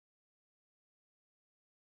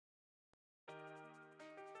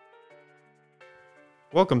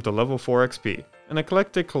Welcome to Level 4 XP, an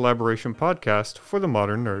eclectic collaboration podcast for the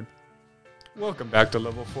modern nerd. Welcome back to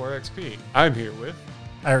Level 4 XP. I'm here with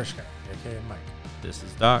Irish guy, aka Mike. This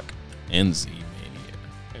is Doc. And Z-Mania.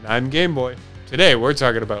 and I'm Game Boy. Today we're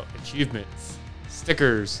talking about achievements,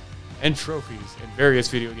 stickers, and trophies in various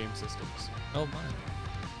video game systems. Oh my.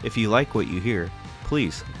 If you like what you hear,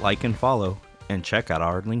 please like and follow and check out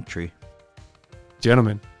our link tree.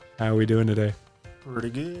 Gentlemen, how are we doing today? Pretty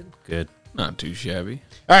good. Good. Not too shabby.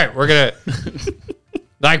 All right, we're going to,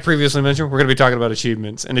 like previously mentioned, we're going to be talking about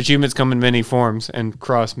achievements. And achievements come in many forms and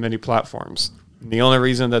cross many platforms. And the only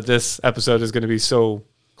reason that this episode is going to be so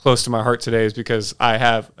close to my heart today is because I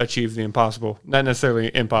have achieved the impossible. Not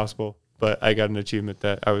necessarily impossible, but I got an achievement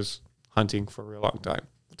that I was hunting for a real long time.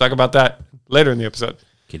 We'll talk about that later in the episode.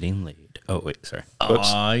 Getting laid. Oh, wait, sorry.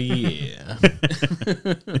 Oh, yeah.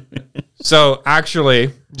 So,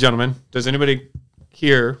 actually, gentlemen, does anybody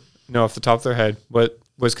here know off the top of their head what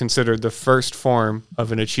was considered the first form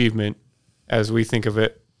of an achievement as we think of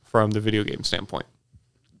it from the video game standpoint?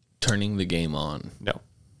 Turning the game on. No.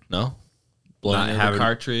 No? Blowing Not in having- the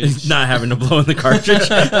cartridge? Not having to blow in the cartridge.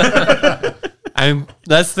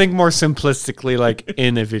 Let's think more simplistically, like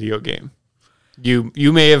in a video game. You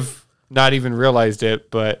may have not even realized it,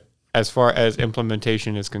 but as far as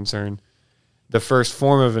implementation is concerned, the first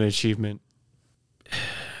form of an achievement.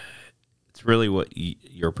 It's really what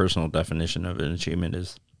your personal definition of an achievement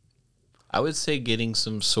is. I would say getting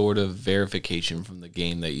some sort of verification from the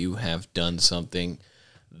game that you have done something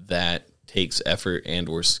that takes effort and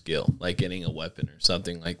or skill, like getting a weapon or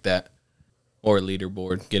something like that. Or a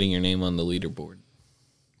leaderboard, getting your name on the leaderboard.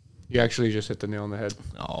 You actually just hit the nail on the head.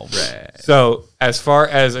 All right. So, as far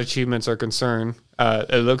as achievements are concerned,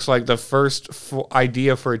 it looks like the first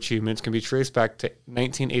idea for achievements can be traced back to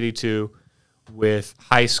 1982 with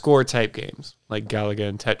high score type games like Galaga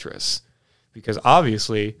and Tetris. Because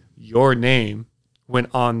obviously, your name went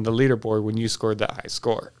on the leaderboard when you scored that high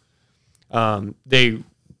score. They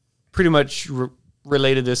pretty much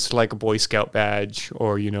related this to like a Boy Scout badge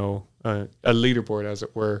or, a leaderboard, as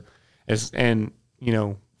it were. And,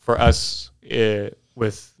 for us,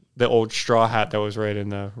 with the old straw hat that was right in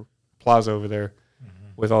the plaza over there,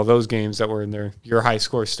 with all those games that were in there, your high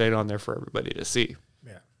score stayed on there for everybody to see.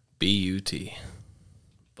 Yeah. B-U-T.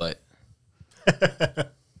 But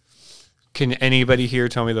Can anybody here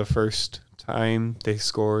tell me the first time they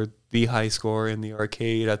scored the high score in the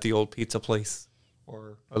arcade at the old pizza place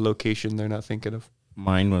or a location they're not thinking of?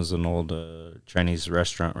 Mine was an old Chinese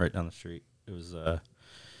restaurant right down the street. It was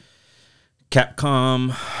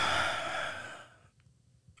Capcom.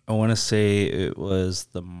 I want to say it was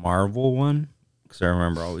the Marvel one because I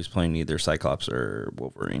remember always playing either Cyclops or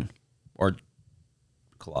Wolverine or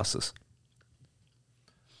Colossus.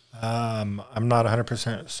 I'm not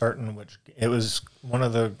 100% certain which. It was one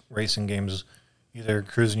of the racing games, either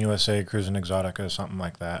Cruising USA, Cruising Exotica, something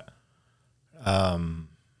like that. At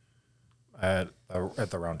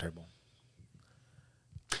the round table.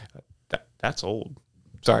 That's old.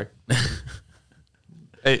 Sorry.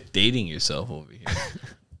 dating yourself over here.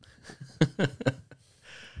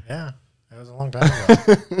 Yeah, that was a long time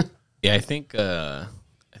ago. Yeah, I think it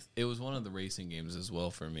was one of the racing games as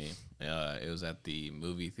well for me. It was at the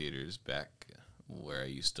movie theaters back where I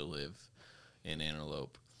used to live in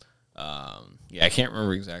Antelope. I can't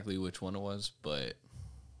remember exactly which one it was, but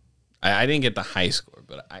I didn't get the high score,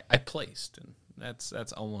 but I placed, and that's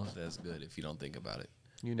almost as good if you don't think about it.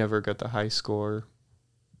 You never got the high score,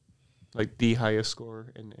 like the highest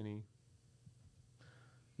score in any.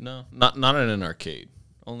 No, not in an arcade.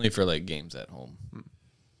 Only for like games at home.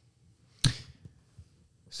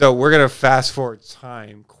 So we're going to fast forward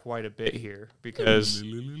time quite a bit here because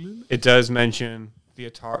it does mention the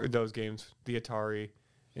Atari, those games, the Atari,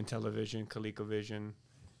 Intellivision, ColecoVision,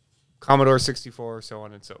 Commodore 64, so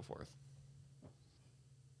on and so forth.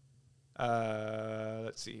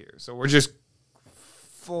 Let's see here. So we're just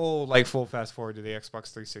full fast forward to the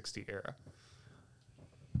Xbox 360 era.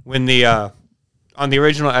 When on the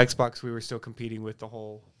original Xbox, we were still competing with the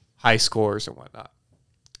whole high scores and whatnot.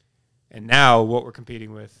 And now what we're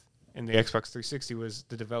competing with in the Xbox 360 was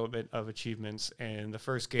the development of achievements. And the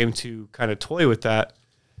first game to kind of toy with that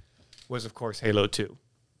was, of course, Halo 2.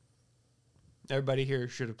 Everybody here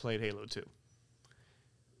should have played Halo 2.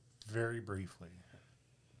 Very briefly.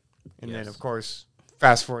 And Yes. then, of course,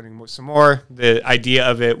 fast forwarding some more, the idea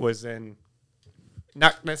of it was then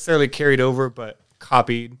not necessarily carried over, but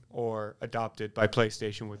copied or adopted by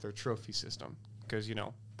PlayStation with their trophy system because,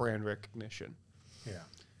 brand recognition. Yeah.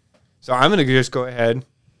 So I'm going to just go ahead,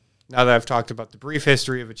 now that I've talked about the brief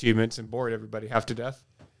history of achievements and bored everybody half to death.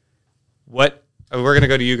 We're going to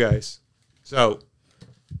go to you guys. So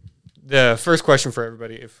the first question for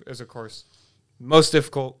everybody is, of course, most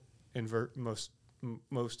difficult and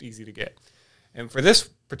most easy to get. And for this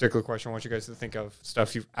particular question, I want you guys to think of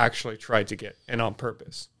stuff you've actually tried to get and on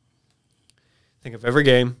purpose. Think of every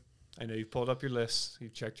game. I know you've pulled up your lists,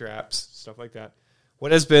 you've checked your apps, stuff like that.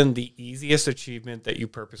 What has been the easiest achievement that you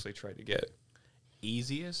purposely tried to get?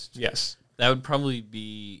 Easiest? Yes. That would probably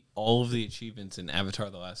be all of the achievements in Avatar: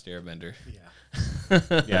 The Last Airbender. Yeah.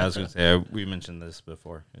 Yeah, I was gonna say we mentioned this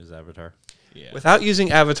before. Is Avatar? Yeah. Without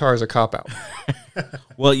using Avatar as a cop-out.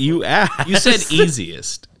 Well, you asked. You said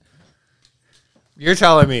easiest. You're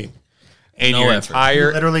telling me. And No your effort. You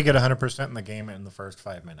entire... literally get 100% in the game in the first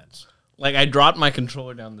 5 minutes. Like, I dropped my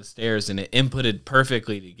controller down the stairs and it inputted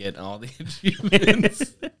perfectly to get all the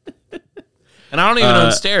achievements. And I don't even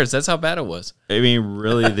own stairs. That's how bad it was. I mean,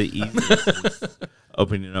 really, the easiest is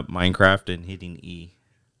opening up Minecraft and hitting E.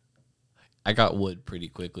 I got wood pretty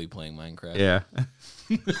quickly playing Minecraft. Yeah.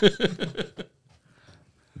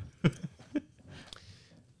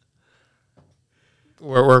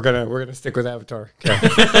 We're gonna stick with Avatar. Okay.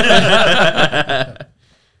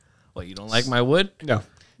 Well, you don't like my wood? No.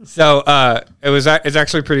 So it's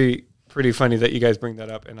actually pretty funny that you guys bring that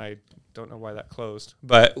up, and I don't know why that closed.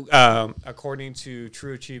 But according to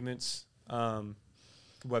True Achievements,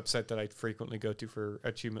 website that I frequently go to for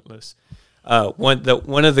achievement lists,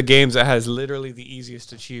 one of the games that has literally the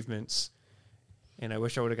easiest achievements, and I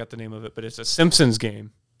wish I would have got the name of it, but it's a Simpsons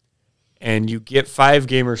game, and you get 5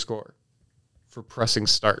 gamer score for pressing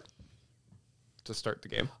start to start the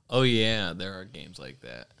game. Oh, yeah. There are games like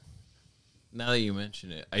that. Now that you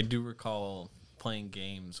mention it, I do recall playing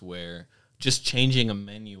games where just changing a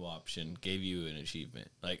menu option gave you an achievement.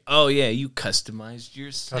 Like, oh, yeah, you customized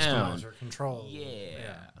your sound. Customize your control.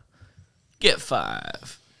 Yeah. Get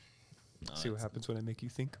 5. See what happens when I make you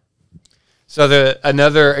think. So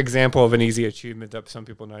another example of an easy achievement that some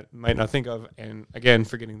people might not think of, and again,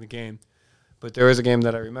 forgetting the game, but there is a game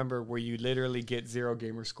that I remember where you literally get 0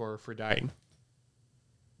 gamer score for dying.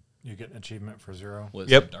 You get an achievement for 0.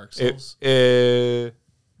 Was it Dark Souls? I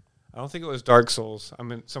don't think it was Dark Souls.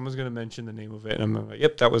 Someone's going to mention the name of it, and I'm like,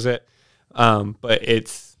 yep, that was it. But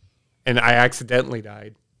and I accidentally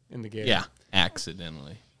died in the game. Yeah,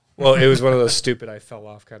 accidentally. Well, it was one of those stupid I fell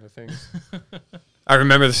off kind of things. I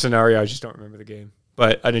remember the scenario, I just don't remember the game.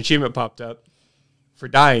 But an achievement popped up for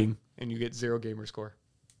dying, and you get 0 gamer score.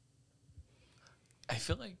 I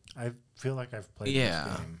feel like I've played Yeah.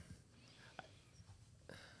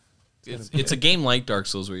 this game. it's a game like Dark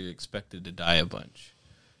Souls where you're expected to die a bunch.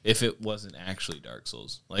 If it wasn't actually Dark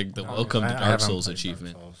Souls. Like the No, Welcome to I Dark haven't Souls played Dark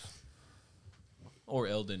achievement. Souls. Or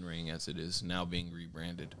Elden Ring, as it is now being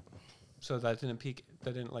rebranded. So that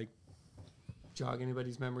didn't like jog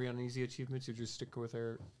anybody's memory on easy achievements. You just stick with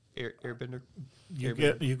our Airbender. You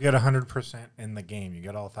get 100% in the game. You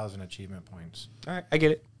get all 1,000 achievement points. All right, I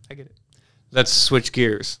get it. Let's switch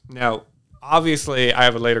gears. Now, obviously, I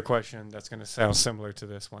have a later question that's going to sound similar to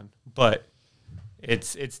this one, but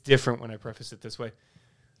it's different when I preface it this way.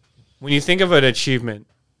 When you think of an achievement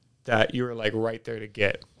that you were like right there to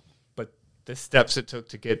get, but the steps it took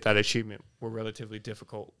to get that achievement were relatively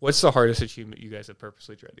difficult, what's the hardest achievement you guys have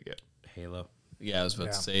purposely tried to get? Halo. Yeah, I was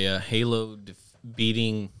about to say Halo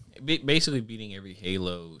basically beating every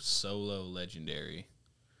Halo solo legendary.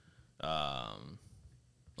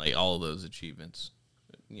 Like all of those achievements.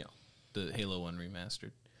 You know, the Halo 1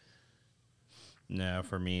 remastered. No,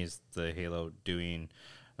 for me, it's the Halo doing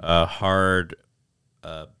hard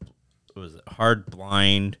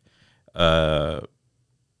blind, the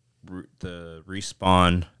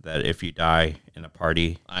respawn that if you die in a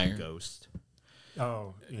party, Iron. ghost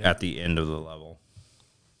Oh, yeah. at the end of the level.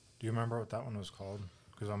 Do you remember what that one was called?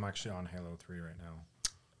 Because I'm actually on Halo 3 right now.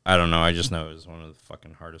 I don't know. I just know it was one of the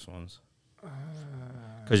fucking hardest ones.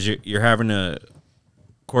 Because you're having to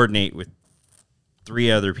coordinate with 3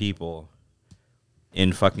 other people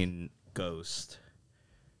in fucking Ghost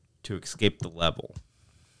to escape the level.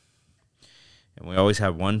 And we always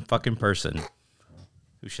have one fucking person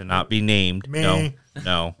who should not be named. Me.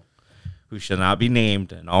 No. Who should not be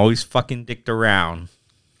named and always fucking dicked around.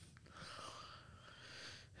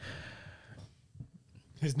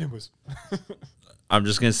 His name was... I'm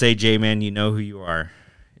just going to say, J-Man, you know who you are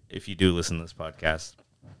if you do listen to this podcast.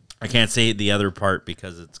 I can't say the other part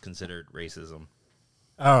because it's considered racism.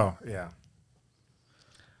 Oh, yeah.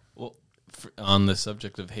 Well, on the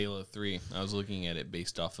subject of Halo 3, I was looking at it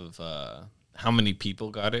based off of how many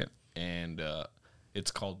people got it, and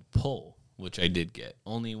it's called Pull, which I did get.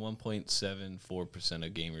 Only 1.74%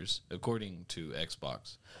 of gamers, according to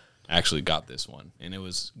Xbox, actually got this one, and it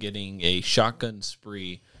was getting a shotgun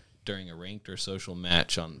spree during a ranked or social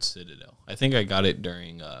match on Citadel. I think I got it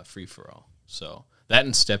during Free For All. So that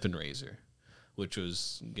and Steppen Razor, which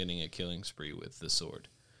was getting a killing spree with the sword.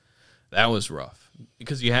 That was rough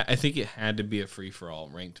because I think it had to be a free for all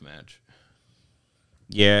ranked match.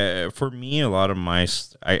 Yeah, for me, a lot of my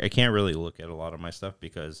I can't really look at a lot of my stuff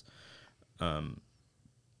because,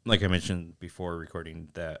 like I mentioned before recording,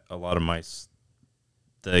 that a lot of my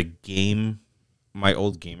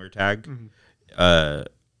old gamer tag,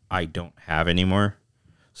 I don't have anymore.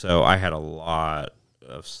 So I had a lot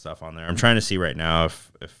of stuff on there. I'm trying to see right now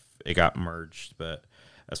if it got merged, but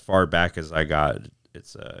as far back as I got,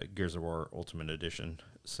 it's Gears of War Ultimate Edition.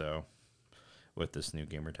 So with this new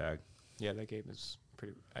gamer tag. Yeah, that game is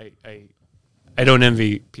pretty. I don't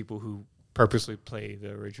envy people who purposely play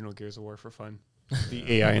the original Gears of War for fun.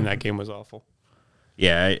 The AI in that game was awful.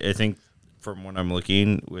 Yeah, I think from what I'm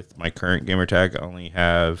looking with my current gamer tag, I only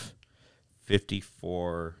have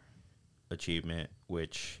 54 achievement,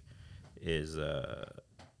 which is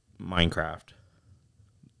Minecraft,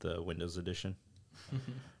 the Windows edition.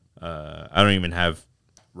 I don't even have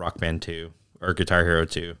Rock Band 2 or Guitar Hero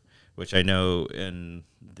 2, which I know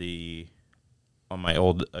on my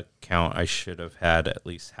old account I should have had at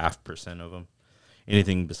least 0.5% of them.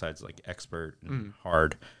 Anything besides like expert and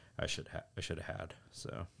hard, I should have had.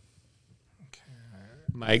 So,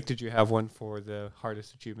 Mike, did you have one for the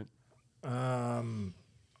hardest achievement?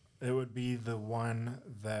 It would be the one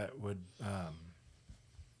that would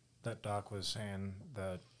that Doc was saying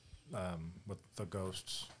that with the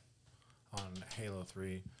ghosts on Halo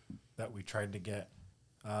 3 that we tried to get.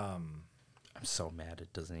 I'm so mad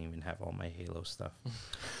it doesn't even have all my Halo stuff.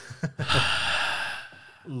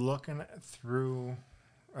 Looking through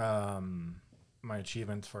my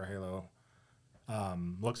achievements for Halo,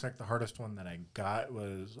 looks like the hardest one that I got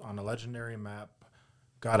was on a legendary map.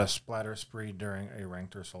 Got a splatter spree during a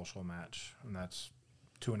ranked or social match, and that's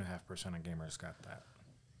 2.5% of gamers got that.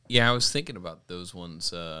 Yeah, I was thinking about those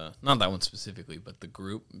ones, not that one specifically, but the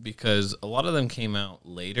group, because a lot of them came out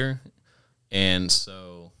later, and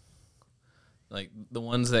so like the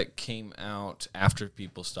ones that came out after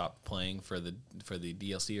people stopped playing for the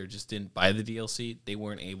DLC or just didn't buy the DLC, they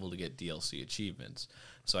weren't able to get DLC achievements.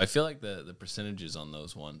 So I feel like the percentages on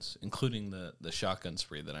those ones, including the shotgun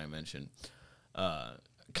spree that I mentioned,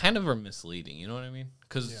 kind of are misleading. You know what I mean?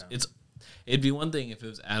 Because it'd be one thing if it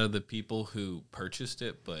was out of the people who purchased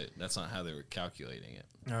it, but that's not how they were calculating it.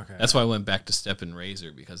 Okay. That's why I went back to Steppen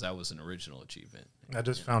Razor, because that was an original achievement. I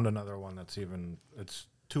just found another one that's it's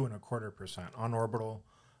 2.25%. On Orbital,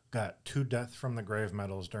 got 2 death from the grave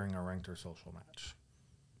medals during a ranked or social match.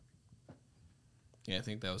 Yeah, I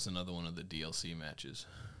think that was another one of the DLC matches.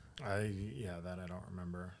 That I don't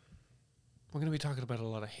remember. We're going to be talking about a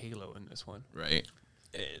lot of Halo in this one. Right.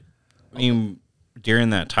 I mean,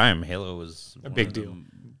 during that time, Halo was A big deal.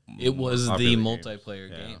 It was the popular multiplayer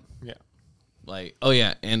games. game. Yeah. Like, oh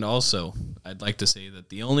yeah, and also I'd like to say that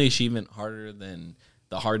the only achievement harder than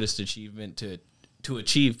the hardest achievement to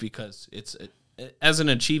achieve, because it's as an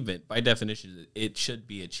achievement by definition it should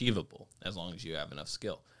be achievable as long as you have enough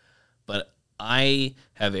skill. But I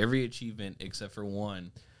have every achievement except for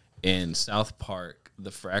one in South Park,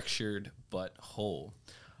 the Fractured But Whole,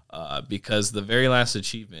 because the very last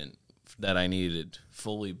achievement that I needed,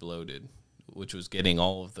 fully bloated, which was getting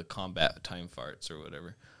all of the combat time farts or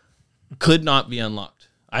whatever, could not be unlocked.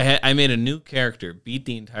 I made a new character, beat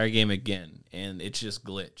the entire game again, and it's just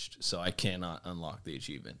glitched, so I cannot unlock the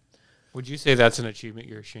achievement. Would you say that's an achievement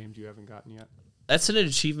you're ashamed you haven't gotten yet? That's an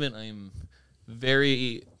achievement I'm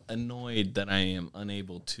very annoyed that I am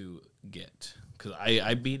unable to get, because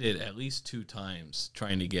I beat it at least 2 times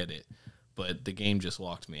trying to get it, but the game just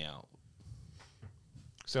locked me out.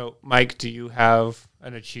 So, Mike, do you have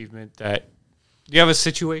an achievement do you have a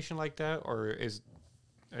situation like that, or is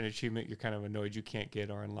an achievement you're kind of annoyed you can't get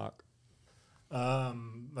or unlock?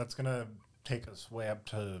 That's gonna take us way up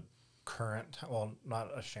to current. Well,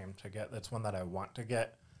 not ashamed to get. That's one that I want to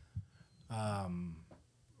get. And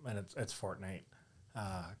it's Fortnite.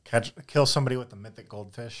 Kill somebody with the mythic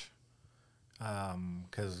goldfish.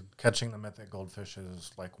 Because catching the mythic goldfish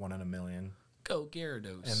is like 1 in a million. Go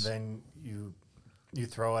Gyarados. And then you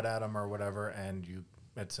throw it at them or whatever, and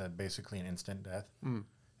it's basically an instant death.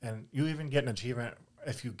 And you even get an achievement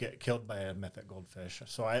if you get killed by a mythic goldfish.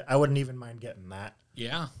 So I wouldn't even mind getting that.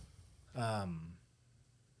 Yeah.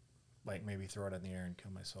 Like maybe throw it in the air and kill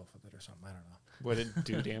myself with it or something. I don't know. Would it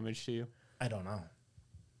do damage to you? I don't know.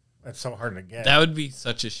 It's so hard to get. That would be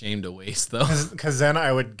such a shame to waste, though. Because then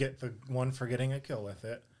I would get the one for getting a kill with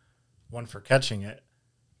it, one for catching it,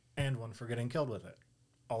 and one for getting killed with it,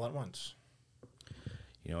 all at once.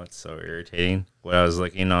 You know what's so irritating? When I was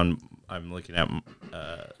looking on, I'm looking at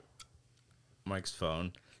Mike's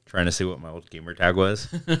phone, trying to see what my old gamer tag was.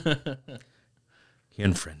 He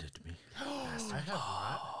unfriended me. I have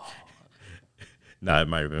not. No, it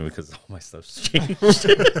might have been because all my stuff's changed.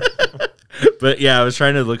 But yeah, I was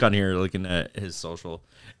trying to look on here, looking at his social,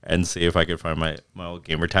 and see if I could find my old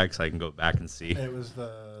gamer tag so I can go back and see. It was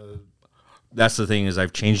the That's the thing is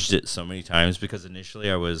I've changed it so many times because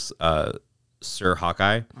initially I was Sir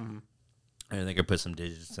Hawkeye. Mm-hmm. I think I put some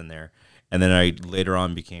digits in there, and then I later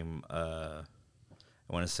on became I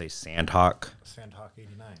want to say Sandhawk. Sandhawk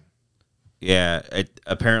 89. Yeah,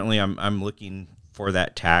 apparently I'm looking for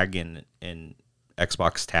that tag in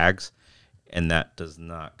Xbox tags, and that does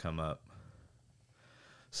not come up.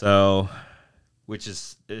 So, which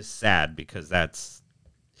is sad because that's,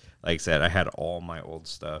 like I said, I had all my old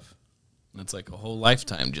stuff. It's like a whole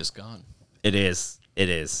lifetime just gone. It is.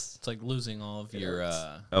 It's like losing all of your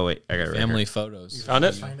Oh wait, I got it right family here. photos. You found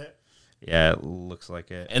it? Find it? Yeah, it looks like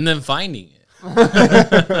it. And then finding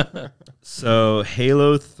it. So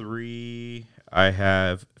Halo 3, I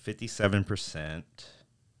have 57%. Let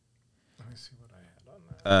me see what I had on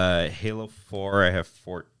that. Halo 4, I have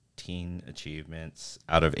 14 achievements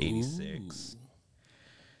out of 86. Ooh.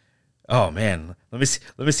 Oh man, let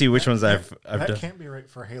me see which ones I've that done. can't be right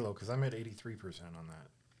for Halo because I'm at 83% on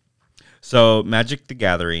that. So Magic the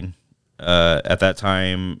Gathering, at that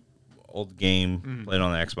time, old game, played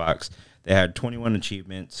on the Xbox. They had 21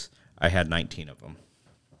 achievements. I had 19 of them.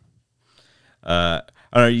 I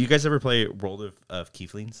don't know. You guys ever play World of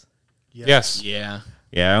Kieflings? Yes. Yeah.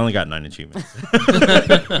 Yeah, I only got 9 achievements.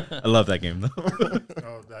 I love that game though.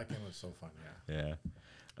 Oh, that game was so fun. Yeah.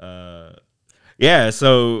 Yeah. Yeah,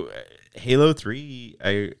 so Halo 3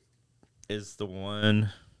 is the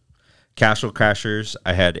one. Castle Crashers,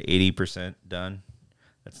 I had 80% done.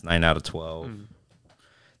 That's 9 out of 12.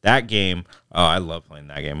 That game, oh, I love playing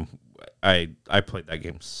that game. I played that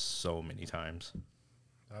game so many times.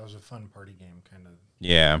 That was a fun party game, kind of.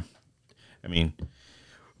 Yeah. I mean,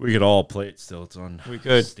 we could all play it still. It's on We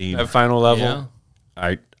could. Steam. That final level.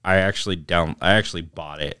 Yeah. I actually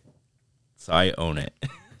bought it. So I own it.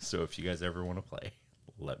 So if you guys ever want to play,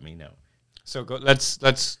 let me know. So let's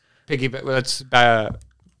piggyback. Let's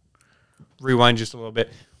rewind just a little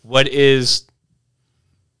bit. What is?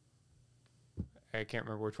 I can't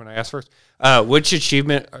remember which one I asked first. Which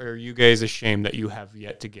achievement are you guys ashamed that you have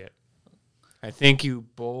yet to get? I think you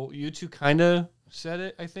two kind of said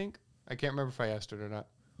it. I think I can't remember if I asked it or not.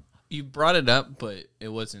 You brought it up, but it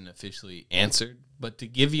wasn't officially answered. But to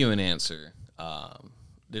give you an answer,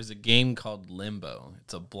 there's a game called Limbo.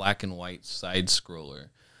 It's a black and white side scroller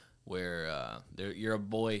where you're a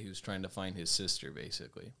boy who's trying to find his sister,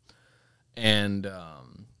 basically. And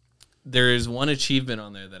there is one achievement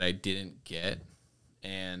on there that I didn't get.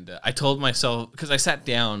 And I told myself, because I sat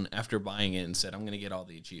down after buying it and said, I'm going to get all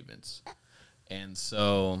the achievements. And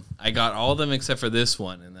so I got all of them except for this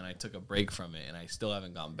one, and then I took a break from it, and I still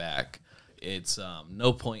haven't gone back. It's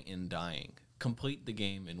No Point in Dying. Complete the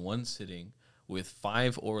game in one sitting with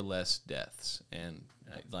 5 or less deaths. And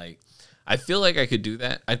I feel like I could do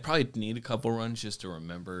that. I'd probably need a couple runs just to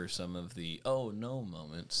remember some of the oh no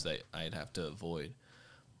moments that I'd have to avoid.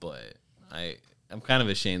 But I'm kind of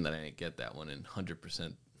ashamed that I didn't get that one in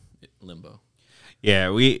 100% Limbo.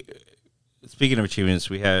 Yeah, speaking of achievements,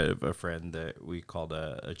 we had a friend that we called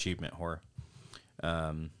Achievement Whore.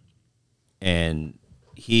 And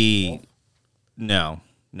he... No,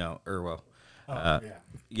 Irwell.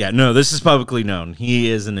 Yeah, no, this is publicly known. He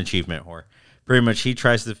is an achievement whore. Pretty much, he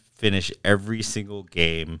tries to finish every single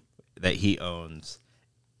game that he owns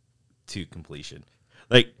to completion.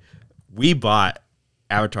 Like, we bought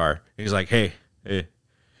Avatar. He's like, hey,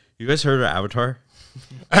 you guys heard of Avatar?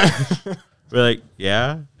 We're like,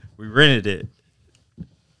 yeah, we rented it.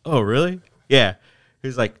 Oh, really? Yeah. He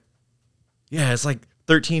was like, yeah, it's like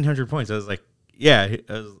 1,300 points. I was like, yeah.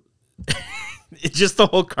 It's just the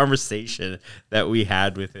whole conversation that we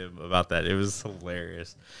had with him about that. It was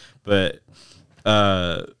hilarious. But,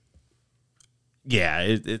 yeah,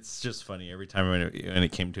 it's just funny. Every time when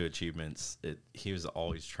it came to achievements, he was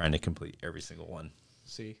always trying to complete every single one.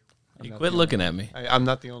 See, You quit looking at me. I'm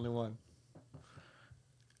not the only one.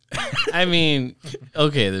 I mean,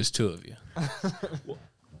 okay, there's 2 of you.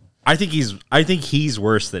 I think he's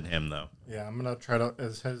worse than him though. Yeah, I'm gonna try to.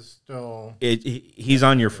 Is his still? He's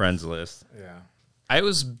on your friends list. Yeah. I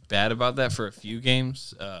was bad about that for a few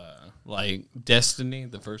games. Like Destiny,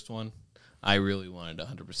 the first one, I really wanted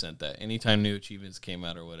 100% that. Anytime new achievements came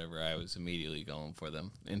out or whatever, I was immediately going for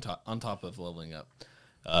them on top of leveling up.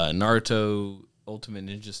 Naruto Ultimate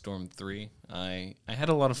Ninja Storm 3. I had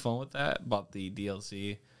a lot of fun with that. Bought the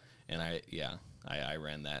DLC, and I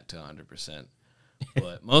ran that to 100%.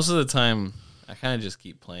 But most of the time, I kind of just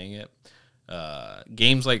keep playing it.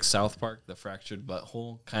 Games like South Park, The Fractured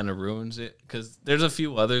Butthole, kind of ruins it because there's a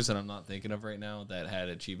few others that I'm not thinking of right now that had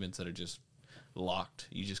achievements that are just locked.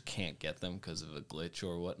 You just can't get them because of a glitch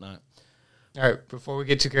or whatnot. All right, before we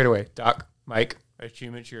get too carried away, Doc, Mike,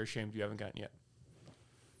 achievements you're ashamed you haven't gotten yet.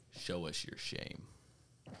 Show us your shame.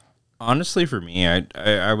 Honestly, for me,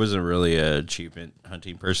 I wasn't really a achievement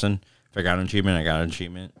hunting person. If I got an achievement, I got an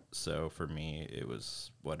achievement. So for me, it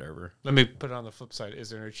was whatever. Let me put it on the flip side. Is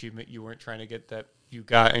there an achievement you weren't trying to get that you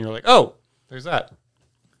got and you're like, oh, there's that?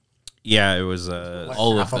 Yeah, it was Like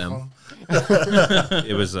all of half them.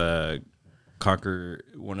 it was Conquer,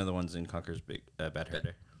 one of the ones in Conquer's Bad Hair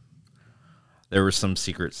Day. There was some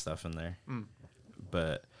secret stuff in there,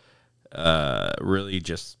 but really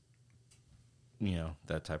just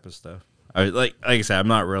that type of stuff. Like I said, I'm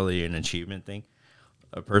not really an achievement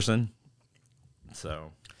a person.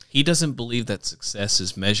 So He doesn't believe that success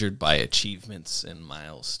is measured by achievements and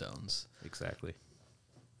milestones. exactly.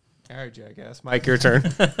 All right, Jackass. Mike, your turn.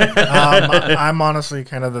 I'm honestly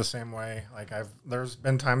kind of the same way. Like there's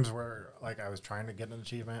been times where like I was trying to get an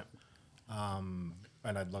achievement, and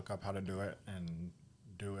I'd look up how to do it and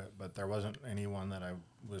do it, but there wasn't anyone that I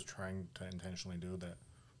was trying to intentionally do that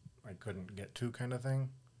I couldn't get to, kind of thing.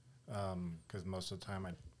 Because most of the time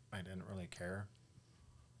I didn't really care.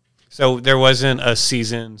 So there wasn't a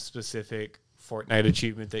season-specific Fortnite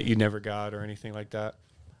achievement that you never got or anything like that?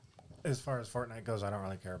 As far as Fortnite goes, I don't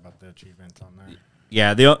really care about the achievements on there.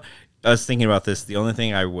 Yeah, I was thinking about this. The only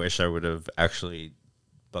thing I wish I would have actually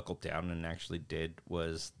buckled down and actually did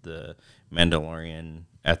was the Mandalorian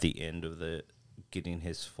at the end of getting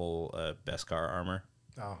his full Beskar armor.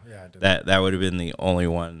 Oh yeah, I did. That would have been the only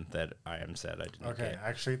one that I am sad I didn't Okay, get.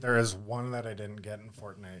 actually, there is one that I didn't get in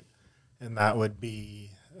Fortnite, and that would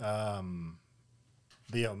be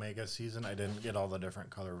the Omega season. I didn't get all the different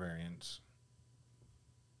color variants,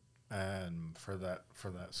 and for that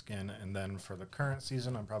skin, and then for the current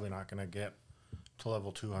season, I'm probably not going to get to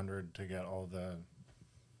level 200 to get all the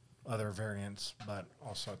other variants, but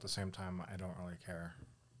also at the same time, I don't really care.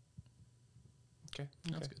 Okay.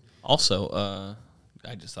 That's good. Also,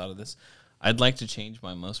 I just thought of this. I'd like to change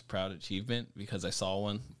my most proud achievement because I saw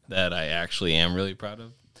one that I actually am really proud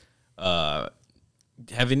of.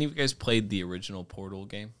 Have any of you guys played the original Portal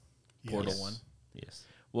game? Portal Yes. 1? Yes.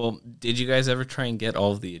 Well, did you guys ever try and get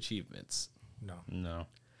all of the achievements? No. No.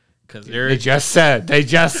 Because They just said. They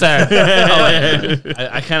just said.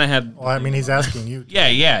 I kind of had. Well, I mean, he's asking you. Yeah,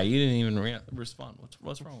 you didn't even respond.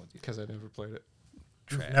 What's wrong with you? Because I never played it.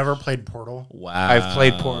 You've never played Portal? Wow. I've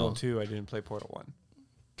played Portal 2. I didn't play Portal 1.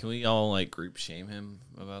 Can we all like group shame him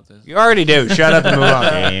about this? You already do. Shut up and move on.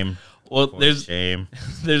 Shame. Well, For there's shame.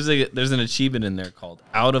 there's an achievement in there called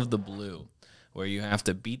Out of the Blue, where you have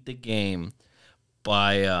to beat the game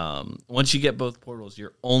by once you get both portals,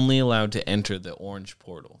 you're only allowed to enter the orange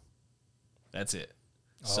portal. That's it.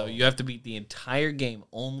 So you have to beat the entire game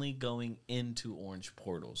only going into orange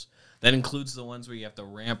portals. That includes the ones where you have to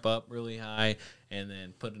ramp up really high and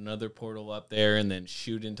then put another portal up there and then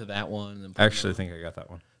shoot into that one. And then I actually think I got that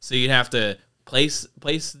one. so you'd have to place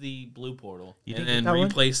the blue portal You and didn't then get that one?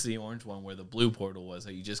 replace the orange one where the blue portal was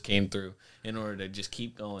that you just came through in order to just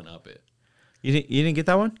keep going up it. You didn't get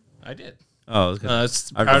that one? I did. Oh, it was good.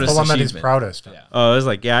 That's I've- proudest The one that he's achievement. proudest of. Yeah. Oh, I was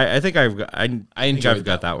like, yeah, I think I think enjoyed I've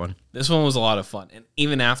got that one. This one was a lot of fun. And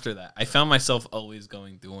even after that, I found myself always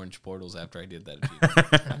going through orange portals after I did that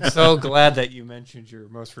achievement. I'm so glad that you mentioned your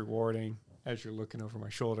most rewarding as you're looking over my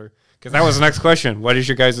shoulder. Because that was the next question. What is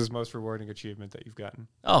your guys' most rewarding achievement that you've gotten?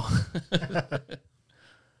 Oh.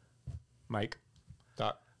 Mike?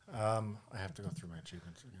 Doc? I have to go through my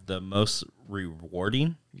achievements again. The most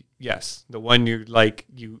rewarding? Yes. The one you like,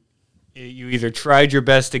 you either tried your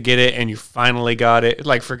best to get it and you finally got it.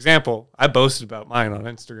 Like, for example, I boasted about mine on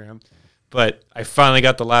Instagram, but I finally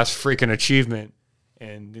got the last freaking achievement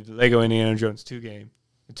in the Lego Indiana Jones 2 game.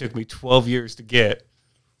 It took me 12 years to get.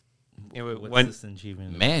 It What's went, this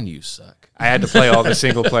achievement? Man, you suck. I had to play all the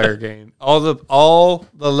single player game, all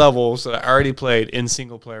the levels that I already played in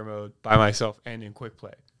single player mode by myself and in quick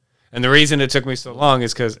play. And the reason it took me so long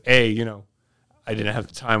is because I didn't have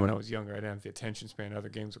the time when I was younger. I didn't have the attention span. Other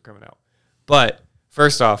games were coming out. But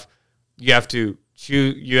first off, you have to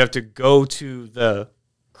choose. You have to go to the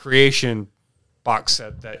creation box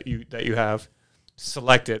set that you have.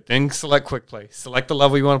 Select it, then select quick play. Select the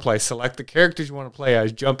level you want to play. Select the characters you want to play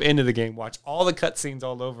as. Jump into the game. Watch all the cutscenes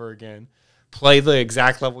all over again. Play the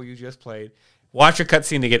exact level you just played. Watch a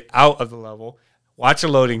cutscene to get out of the level. Watch a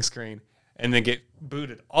loading screen, and then get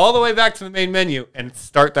booted all the way back to the main menu and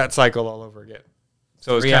start that cycle all over again.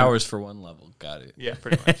 So it's 3 hours for one level. Got it. Yeah,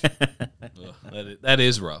 pretty much. Ugh, that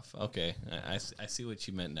is rough. Okay, I see what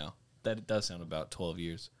you meant now. That does sound about 12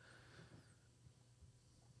 years.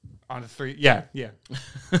 On a 3, yeah.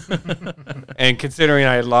 And considering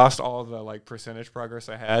I had lost all the like percentage progress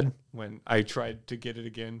I had when I tried to get it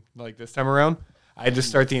again, like this time around, I had to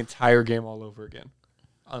start the entire game all over again,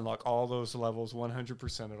 unlock all those levels,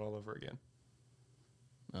 100% it all over again.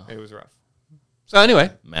 Oh. It was rough. So anyway,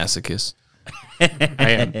 Masochist. I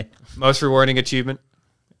am most rewarding achievement.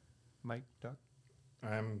 Mike, Doc.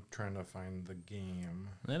 I'm trying to find the game.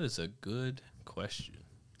 That is a good question.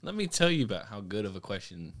 Let me tell you about how good of a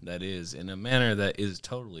question that is in a manner that is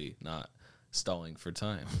totally not stalling for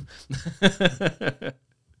time.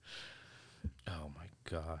 Oh my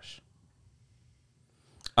gosh.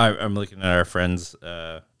 I'm looking at our friend's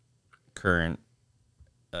current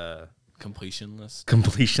Completion list.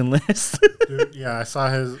 completion list. Dude, yeah, I saw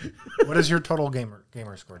his. What is your total gamer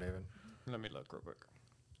score, David? Let me look real quick.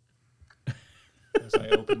 As I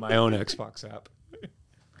open my own Xbox app.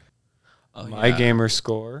 Oh, My yeah. gamer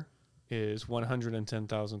score is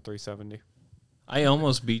 110,370. I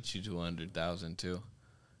almost beat you to 100,000 too.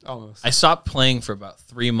 Almost. I stopped playing for about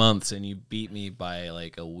 3 months, and you beat me by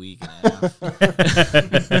like a week and a half.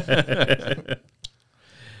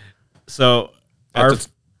 So At the-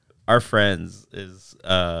 our friends is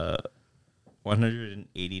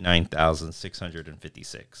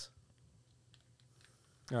 189,656.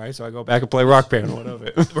 All right, so I go back and play Rock Band. What of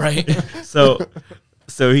it? Right?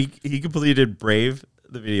 So he completed Brave,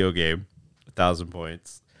 the video game, 1,000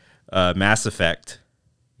 points. Mass Effect,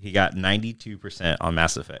 he got 92% on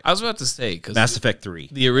Mass Effect. I was about to say, because Mass Effect 3.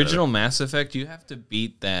 the original Mass Effect, you have to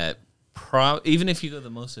beat that. Even if you go the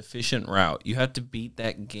most efficient route, you have to beat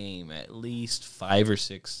that game at least 5 or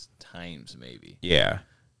 6 times, maybe. Yeah.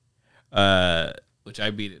 Which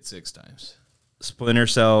I beat it 6 times. Splinter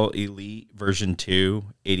Cell Elite version 2,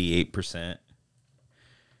 88%.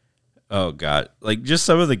 Oh god, like just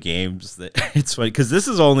some of the games that it's funny because this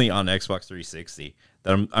is only on Xbox 360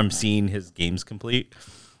 that I'm seeing his games complete.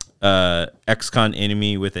 XCOM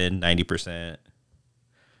Enemy Within 90%.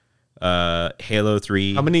 Halo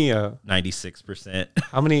 3 How many? 96%.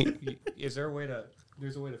 How many? Is there a way to?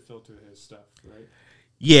 There's a way to filter his stuff, right?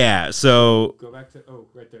 Yeah, so Go back to. Oh,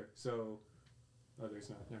 right there. So, oh, there's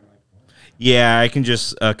not. Never mind. yeah, I can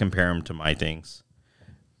just compare them to my things.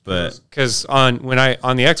 But Because on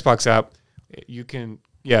the Xbox app, you can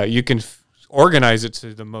organize it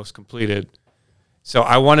to the most completed. So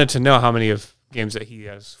I wanted to know how many of games that he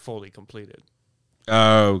has fully completed.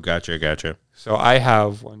 oh, gotcha. So I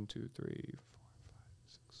have 1, 2, 3, 4, 5,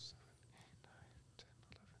 6, 7, 8, 9, 10, 11,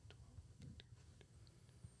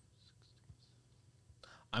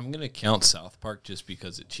 12. I'm going to count South Park just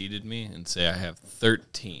because it cheated me and say I have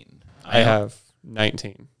 13. I have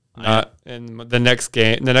 19. Not in the next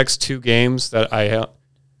game. The next 2 games that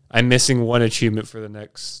I'm missing 1 achievement for the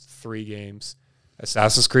next 3 games.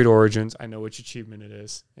 Assassin's Creed Origins. I know which achievement it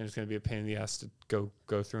is, and it's going to be a pain in the ass to go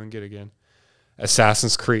through and get again.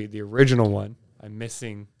 Assassin's Creed, the original one. I'm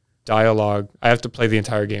missing dialogue. I have to play the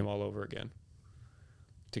entire game all over again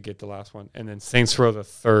to get the last one. And then Saints Row the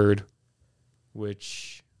Third,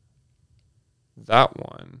 which that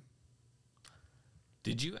one.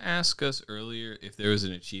 Did you ask us earlier if there was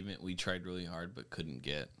an achievement we tried really hard but couldn't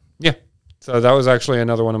get? Yeah. So that was actually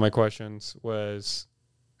another one of my questions was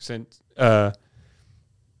since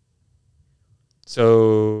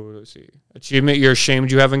so let's see. Achievement you're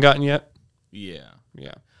ashamed you haven't gotten yet? Yeah.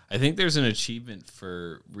 Yeah. I think there's an achievement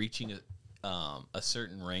for reaching a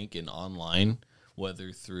certain rank in online,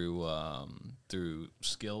 whether through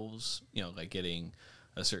skills, like getting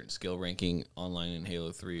a certain skill ranking online in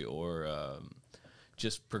Halo 3 or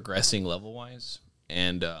just progressing level-wise.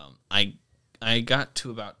 And I got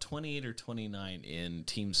to about 28 or 29 in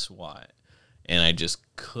Team SWAT, and I just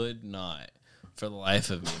could not, for the life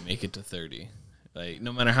of me, make it to 30. Like,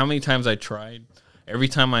 no matter how many times I tried, every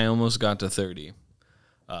time I almost got to 30,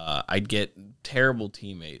 I'd get terrible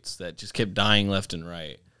teammates that just kept dying left and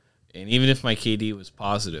right. And even if my KD was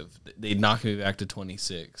positive, they'd knock me back to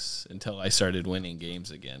 26 until I started winning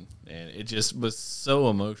games again. And it just was so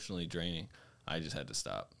emotionally draining. I just had to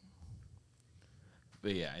stop.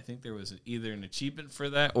 But yeah, I think there was either an achievement for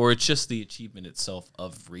that or it's just the achievement itself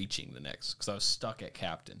of reaching the next. Because I was stuck at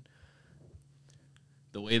captain.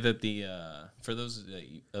 The way that for those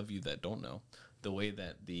of you that don't know, the way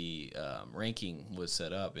that the ranking was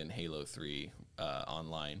set up in Halo 3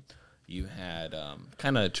 online, you had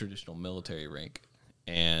kind of a traditional military rank,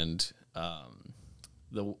 and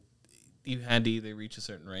you had to either reach a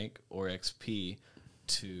certain rank or XP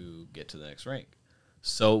to get to the next rank.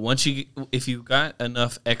 So if you got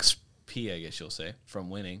enough XP, I guess you'll say, from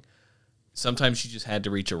winning, sometimes you just had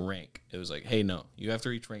to reach a rank. It was like, hey, no, you have to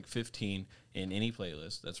reach rank 15 in any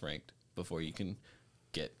playlist that's ranked before you can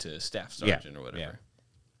get to staff sergeant or whatever. Yeah.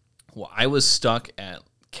 Well, I was stuck at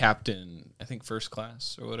captain, I think first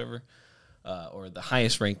class or whatever, or the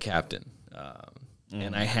highest ranked captain,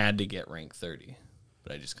 and I had to get rank 30,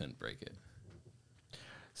 but I just couldn't break it.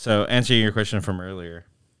 So, answering your question from earlier,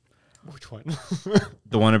 Which one?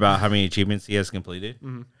 the one about how many achievements he has completed,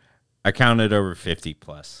 I counted over 50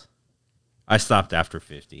 plus. I stopped after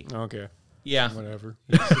 50. Okay. Yeah, Whatever.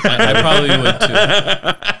 I probably would too.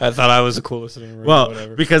 I thought I was the coolest in the room. Well,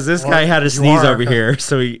 Whatever. because this guy had a sneeze over here,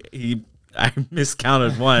 so I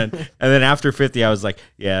miscounted one, and then after 50, I was like,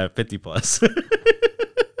 yeah, 50 plus.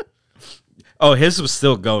 Oh, his was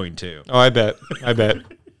still going too. Oh, I bet.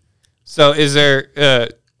 So is there,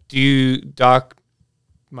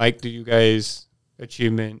 Mike, do you guys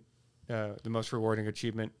achievement, the most rewarding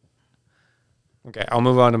achievement? Okay, I'll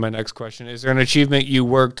move on to my next question. Is there an achievement you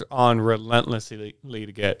worked on relentlessly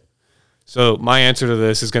to get? So my answer to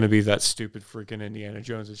this is going to be that stupid freaking Indiana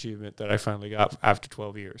Jones achievement that I finally got after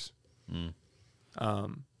 12 years.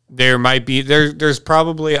 There might be, there's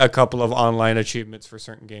probably a couple of online achievements for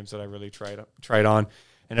certain games that I really tried on.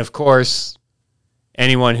 And of course,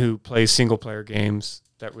 anyone who plays single player games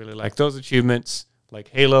that really like those achievements, like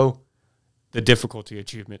Halo, the difficulty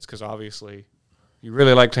achievements, because obviously you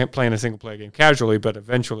really like playing a single player game casually, but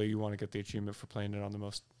eventually you want to get the achievement for playing it on the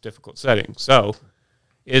most difficult setting. So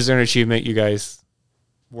is there an achievement you guys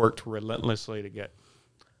worked relentlessly to get?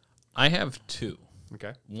 I have two.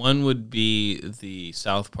 Okay. One would be the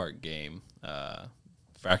South Park game,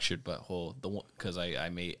 Fractured Butthole. Because I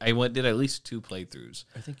did at least 2 playthroughs.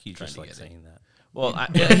 I think you trying just to like get saying that. Well,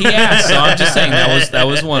 he asked, so I'm just saying that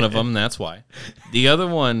was one of them. That's why. The other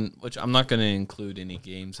one, which I'm not going to include any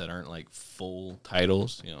games that aren't like full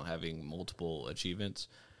titles, having multiple achievements.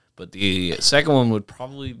 But the second one would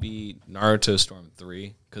probably be Naruto Storm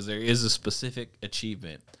 3, because there is a specific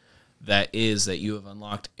achievement that you have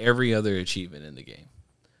unlocked every other achievement in the game.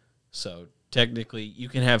 So technically, you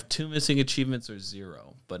can have 2 missing achievements or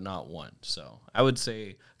 0, but not 1. So I would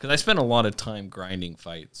say, because I spent a lot of time grinding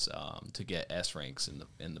fights to get S ranks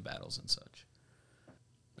in the battles and such.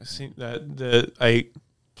 I see that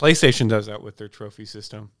PlayStation does that with their trophy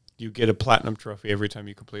system. You get a platinum trophy every time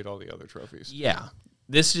you complete all the other trophies. Yeah,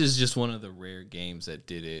 this is just one of the rare games that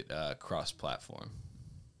did it cross-platform.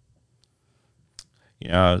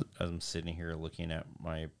 I'm sitting here looking at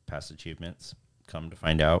my past achievements. Come to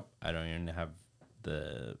find out, I don't even have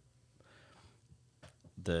the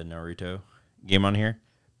Naruto game on here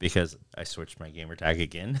because I switched my gamer tag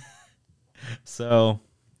again. So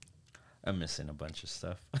I'm missing a bunch of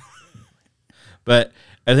stuff. But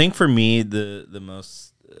I think for me, the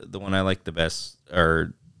one I liked the best,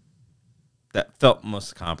 or that felt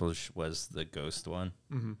most accomplished, was the Ghost one.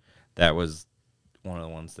 Mm-hmm. That was one of the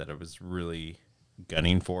ones that I was really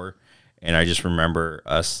gunning for, and I just remember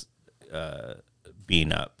us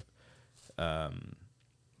being up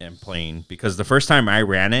and playing, because the first time I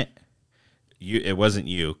ran it, it wasn't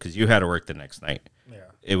you, because you had to work the next night.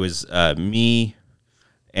 Yeah. It was me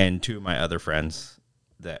and 2 of my other friends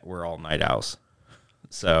that were all night owls.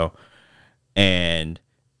 So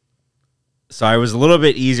I was a little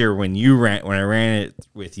bit easier when I ran it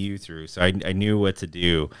with you through, so I knew what to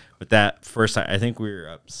do. But that first time, I think we were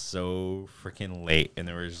up so freaking late, and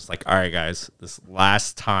they were just like, all right, guys, this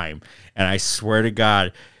last time. And I swear to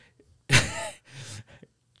God,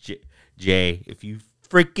 Jay, if you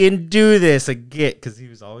freaking do this again, because he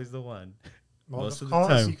was always the one. Well, most of the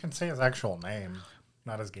call us, time. you can say his actual name,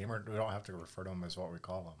 not his gamer. We don't have to refer to him as what we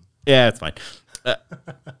call him. Yeah, it's fine.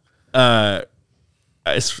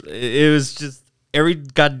 It was just every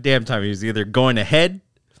goddamn time he was either going ahead,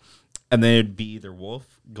 and then it'd be either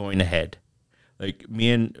Wolf going ahead, like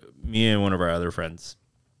me and one of our other friends,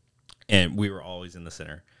 and we were always in the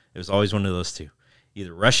center. It was always one of those two,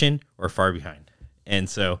 either Russian or far behind. And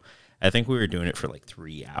so I think we were doing it for like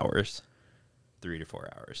 3 hours, 3 to 4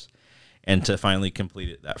 hours, and to finally complete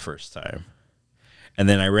it that first time. And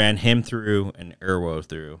then I ran him through and Erwo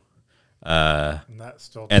through. And that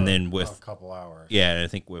still took and then with a couple hours. Yeah, and I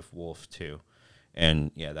think with Wolf too.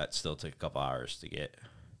 And yeah, that still took a couple hours to get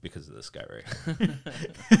because of this guy right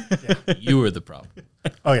here. You were the problem.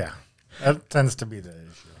 Oh, yeah. That tends to be the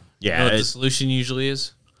issue. You Yeah, know what the solution usually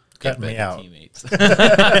is? Cut Get me better out. teammates.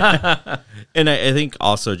 and I think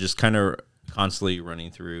also just kind of constantly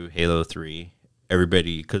running through Halo 3,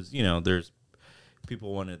 everybody, because, there's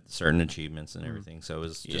people wanted certain achievements and everything, so it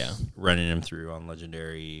was just running them through on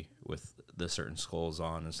Legendary with the certain skulls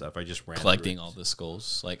on and stuff. I just ran collecting all the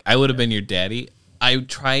skulls. Like, I would have been your daddy. I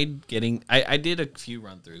tried getting... I did a few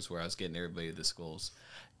run-throughs where I was getting everybody the skulls.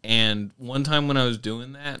 And one time when I was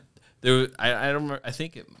doing that, I don't remember, I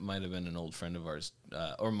think it might have been an old friend of ours,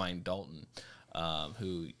 or mine, Dalton,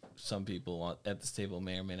 who some people at this table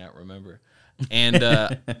may or may not remember. And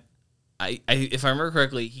if I remember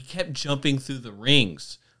correctly, he kept jumping through the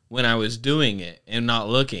rings when I was doing it and not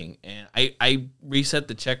looking. And I reset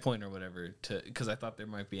the checkpoint or whatever because I thought there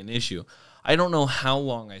might be an issue. I don't know how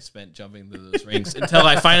long I spent jumping through those rings until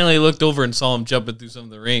I finally looked over and saw him jumping through some of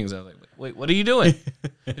the rings. I was like, wait, what are you doing?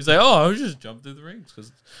 He's like, oh, I was just jumping through the rings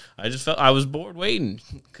because I just felt I was bored waiting.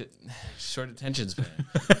 Short attention span.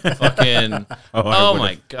 Fucking, oh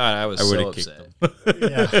my God, I was so upset.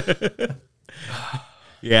 Yeah.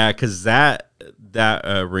 Yeah, because that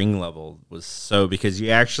ring level was so, because you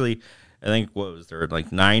actually, I think, what was there,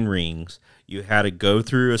 like 9 rings. You had to go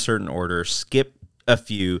through a certain order, skip a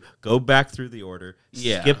few, go back through the order,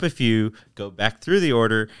 skip a few, go back through the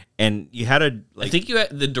order, and you had to, like, I think you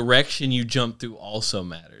had the direction you jumped through also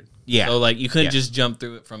mattered. Yeah. So, like, you couldn't just jump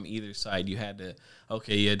through it from either side. You had to,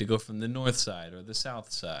 you had to go from the north side or the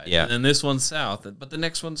south side. Yeah. And then this one's south, but the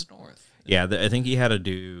next one's north. Yeah, I think you had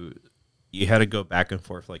to go back and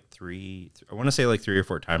forth like 3 or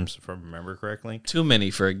 4 times, if I remember correctly. Too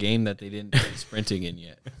many for a game that they didn't do sprinting in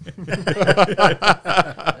yet.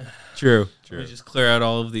 True. We just clear out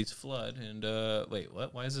all of these flood and wait,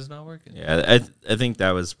 what? Why is this not working? Yeah, I think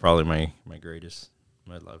that was probably my greatest.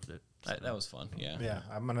 I loved it. So. That was fun. Yeah. Yeah,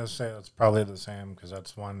 I'm gonna say that's probably the same because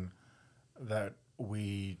that's one that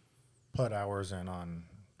we put hours in on.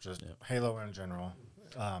 Just Halo in general.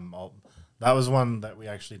 That was one that we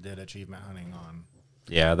actually did achievement hunting on.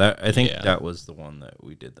 Yeah, that was the one that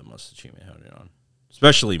we did the most achievement hunting on,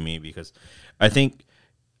 especially me, because I think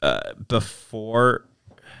before.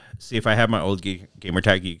 See, if I had my old gamer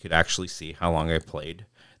tag, you could actually see how long I played.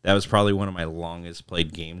 That was probably one of my longest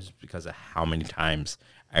played games because of how many times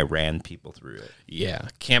I ran people through it. Yeah,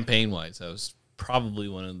 campaign-wise, that was probably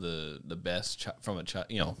one of the best from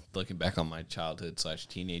a looking back on my childhood /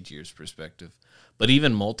 teenage years perspective. But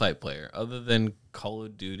even multiplayer, other than Call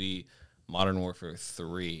of Duty Modern Warfare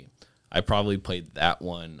 3, I probably played that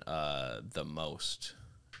one the most.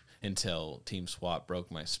 Until Team SWAT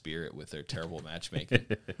broke my spirit with their terrible matchmaking.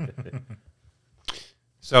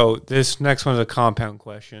 So this next one is a compound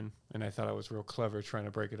question, and I thought I was real clever trying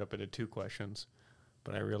to break it up into 2 questions,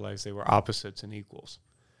 but I realized they were opposites and equals.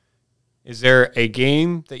 Is there a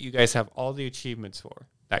game that you guys have all the achievements for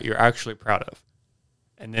that you're actually proud of?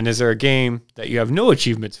 And then is there a game that you have no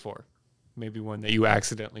achievements for? Maybe one that you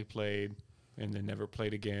accidentally played and then never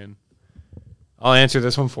played again. I'll answer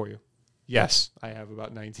this one for you. Yes, I have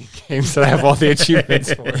about 19 games that I have all the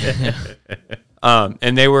achievements for. And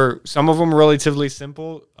some of them were relatively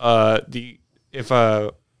simple. One of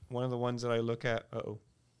the ones that I look at, a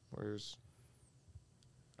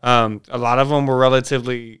lot of them were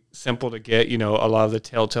relatively simple to get. A lot of the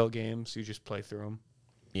Telltale games, you just play through them.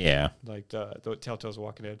 Yeah. Like the Telltale's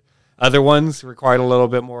Walking Dead. Other ones required a little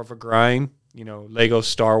bit more of a grind. Lego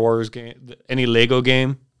Star Wars game, any Lego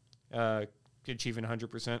game, achieving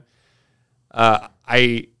 100%.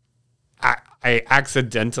 I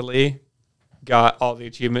accidentally got all the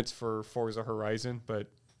achievements for Forza Horizon, but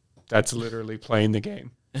that's literally playing the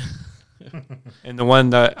game. And the one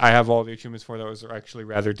that I have all the achievements for that was actually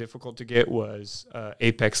rather difficult to get was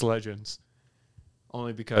Apex Legends,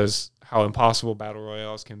 only because how impossible Battle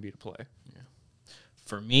Royales can be to play. Yeah.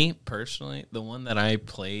 For me, personally, the one that I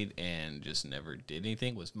played and just never did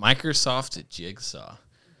anything was Microsoft Jigsaw.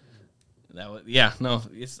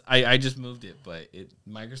 I just moved it, but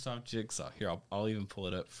Microsoft Jigsaw. Here, I'll even pull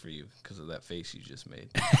it up for you because of that face you just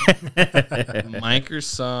made.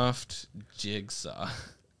 Microsoft Jigsaw.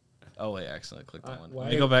 Oh wait, I accidentally clicked that one. Let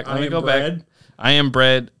me go back. I am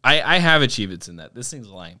bread. I have achievements in that. This thing's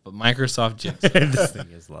lying, but Microsoft Jigsaw. This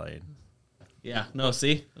thing is lying. Yeah, no,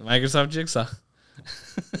 see? Microsoft Jigsaw.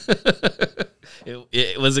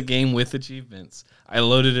 It was a game with achievements. I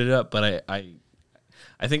loaded it up, but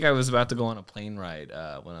I think I was about to go on a plane ride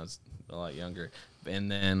when I was a lot younger. And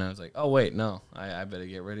then I was like, oh, wait, no, I better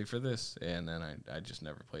get ready for this. And then I just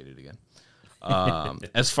never played it again.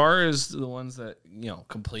 As far as the ones that,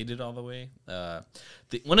 completed all the way,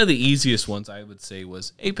 one of the easiest ones I would say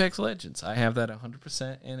was Apex Legends. I have that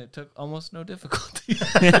 100%, and it took almost no difficulty.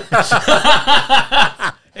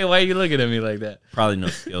 Hey, why are you looking at me like that? Probably no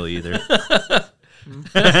skill either.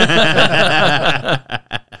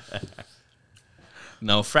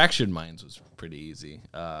 No, Fractured Minds was pretty easy.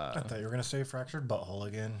 I thought you were gonna say fractured butthole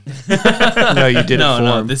again. No, you did no, it for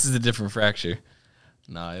no, him. this is a different Fracture.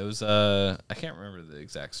 No, it was I can't remember the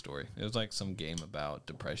exact story. It was like some game about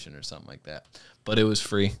depression or something like that. But it was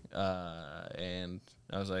free. And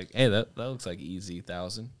I was like, hey, that looks like easy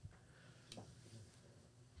 1,000.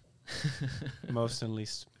 Most and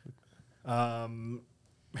least. Halo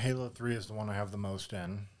 3 is the one I have the most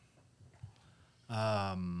in.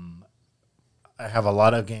 I have a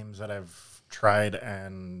lot of games that I've tried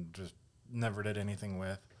and just never did anything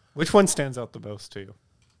with. Which one stands out the most to you?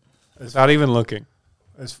 Without even looking.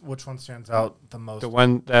 Which one stands out the most?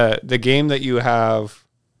 The game that you have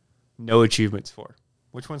no achievements for.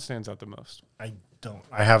 Which one stands out the most? I don't.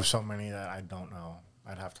 I have so many that I don't know.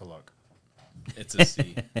 I'd have to look. It's a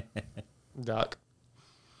C. Doc.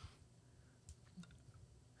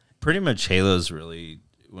 Pretty much Halo's really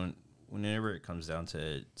whenever it comes down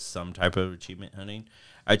to some type of achievement hunting.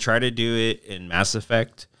 I try to do it in Mass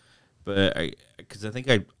Effect, but I think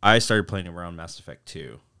I started playing around Mass Effect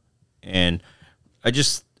 2, and I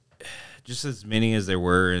just as many as there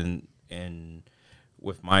were, and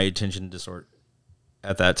with my attention disorder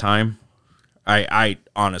at that time, I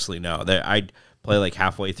honestly know that I'd play like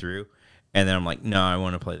halfway through, and then I'm like, no, I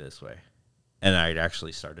want to play this way, and I'd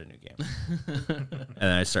actually start a new game, and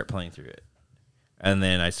then I start playing through it, and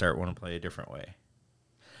then I start want to play a different way,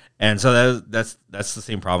 and so that's the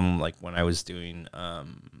same problem like when I was doing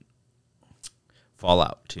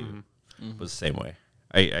Fallout 2 was the same way.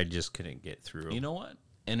 I just couldn't get through. You know what?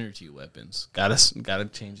 Energy weapons. Gotta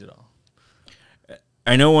change it all.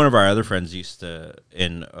 I know one of our other friends used to,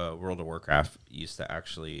 in World of Warcraft, used to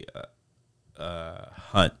actually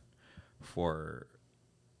hunt for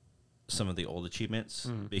some of the old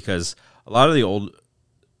achievements because a lot of the old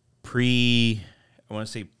it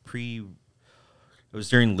was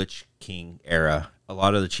during Lich King era. A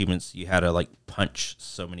lot of the achievements you had to like punch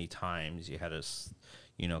so many times. You had to,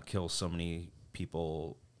 kill so many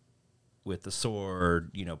people with the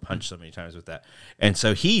sword, punch so many times with that. And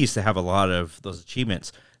so he used to have a lot of those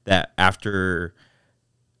achievements that after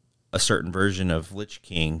a certain version of Lich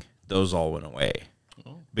King, those all went away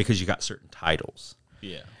because you got certain titles.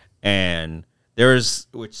 Yeah. And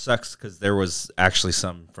which sucks because there was actually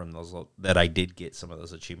some from those that I did get some of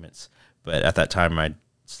those achievements. But at that time, I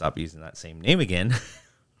stopped using that same name again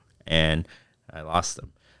and I lost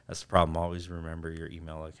them. That's the problem. Always remember your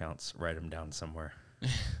email accounts. Write them down somewhere.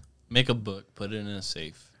 Make a book. Put it in a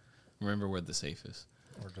safe. Remember where the safe is.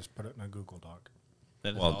 Or just put it in a Google Doc.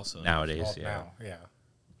 That is Well, also nowadays, Well, yeah. now, yeah.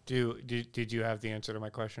 Did you have the answer to my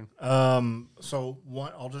question? So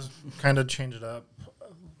one, I'll just kind of change it up.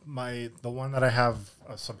 The one that I have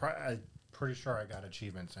a surprise. I'm pretty sure I got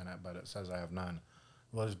achievements in it, but it says I have none.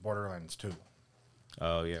 Was Borderlands 2.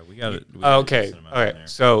 Oh yeah, we got it. Okay. All right.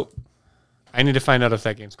 So I need to find out if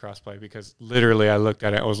that game's crossplay because literally I looked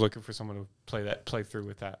at it. I was looking for someone to play through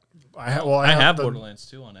with that. I have the- Borderlands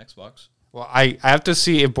 2 on Xbox. Well, I have to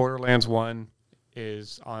see if Borderlands 1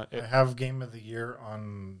 is on. I have Game of the Year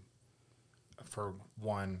for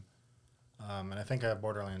one, and I think I have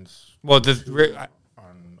Borderlands. Well,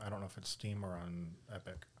 On I don't know if it's Steam or on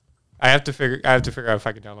Epic. I have to figure out if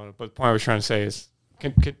I can download it. But the point I was trying to say is,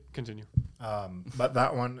 continue. But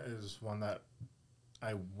that one is one that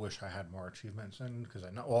I wish I had more achievements in because I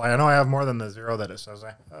know I have more than the 0 that it says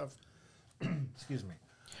I have. Excuse me.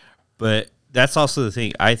 But that's also the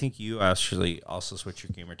thing. I think you actually also switched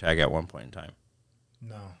your gamer tag at one point in time.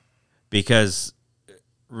 No. Because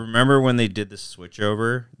remember when they did the switch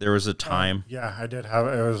over, there was a time. Yeah, I did have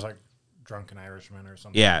it. Was like Drunken Irishman or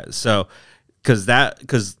something. Yeah, so because that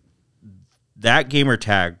gamer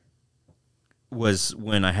tag was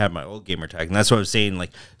when I had my old gamer tag, and that's what I was saying.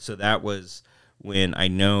 Like, so that was when I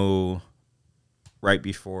know right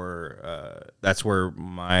before. That's where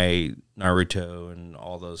my Naruto and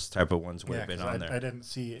all those type of ones would have been on there. I didn't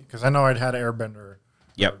see it because I know I'd had Airbender.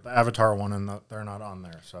 Yep. The Avatar one, and they're not on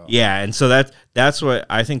there. So Yeah, and so that's what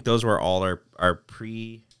I think. Those were all our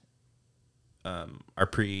pre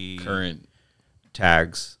Current.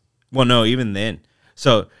 tags. Well, no, even then.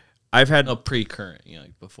 So I've had No, pre-current.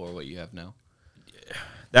 Like before what you have now.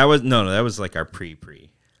 that was like our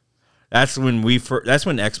pre. That's when that's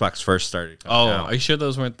when Xbox first started coming out. Are you sure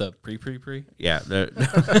those weren't the pre? Yeah,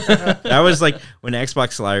 that was like when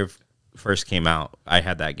Xbox Live first came out. I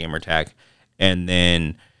had that gamer tag, and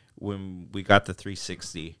then when we got the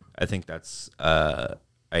 360, I think that's I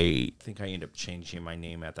ended up changing my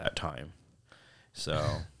name at that time. So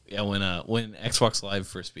Yeah, when Xbox Live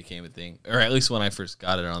first became a thing, or at least when I first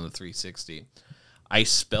got it on the 360, I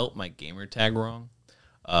spelt my gamer tag wrong.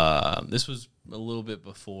 This was a little bit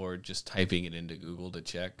before just typing it into Google to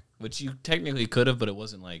check, which you technically could have, but it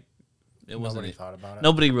wasn't like Nobody thought about it.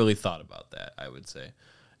 Nobody really thought about that, I would say.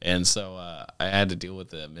 And so I had to deal with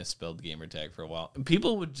the misspelled gamer tag for a while. And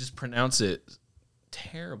people would just pronounce it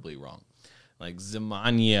terribly wrong, like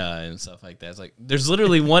Zemania and stuff like that. It's like, there's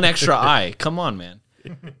literally one extra I. Come on, man.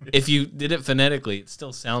 If you did it phonetically, it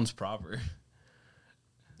still sounds proper.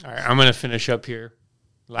 All right, I'm going to finish up here.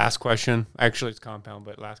 Last question. Actually, it's compound,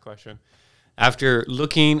 but last question. After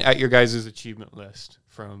looking at your guys' achievement list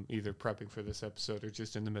from either prepping for this episode or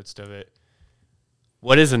just in the midst of it,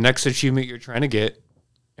 what is the next achievement you're trying to get,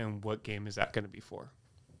 and what game is that going to be for?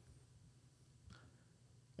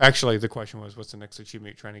 Actually, the question was, what's the next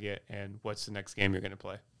achievement you're trying to get, and what's the next game you're going to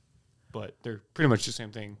play? But they're pretty much the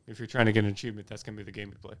same thing. If you're trying to get an achievement, that's going to be the game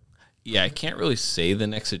you play. Yeah, I can't really say the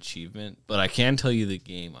next achievement, but I can tell you the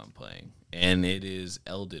game I'm playing, and it is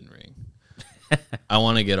Elden Ring. I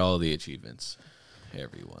want to get all the achievements,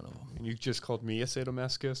 every one of them. And you just called me a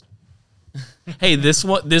sadomasochist? Hey, this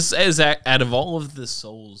is out of all of the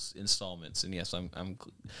Souls installments, and yes,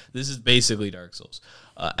 this is basically Dark Souls.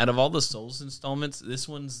 Out of all the Souls installments, this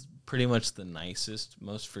one's pretty much the nicest,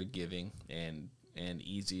 most forgiving, and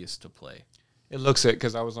easiest to play. It looks it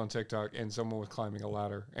because I was on TikTok and someone was climbing a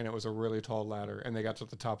ladder, and it was a really tall ladder, and they got to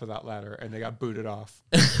the top of that ladder and they got booted off.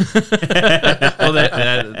 Well,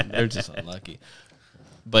 they're just unlucky.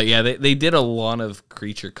 But yeah, they did a lot of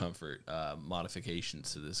creature comfort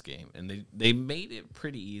modifications to this game, and they made it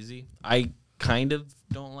pretty easy. I kind of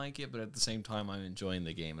don't like it, but at the same time, I'm enjoying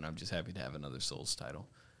the game, and I'm just happy to have another Souls title.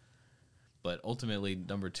 But ultimately,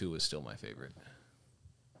 number 2 is still my favorite.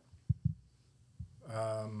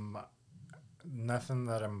 Nothing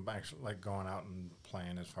that I'm actually like going out and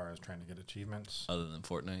playing as far as trying to get achievements. Other than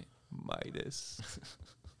Fortnite? Midas.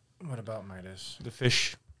 What about Midas? The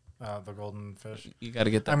fish. The golden fish. You got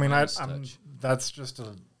to get that. I mean, Midas I'm touch. that's just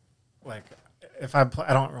a like if I play,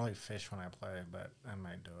 I don't really fish when I play, but I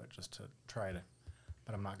might do it just to try to.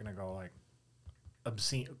 But I'm not gonna go like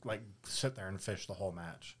obscene, like sit there and fish the whole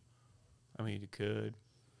match. I mean, you could.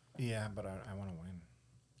 Yeah, but I want to win.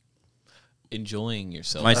 Enjoying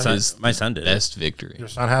yourself My is son did it. best victory. Your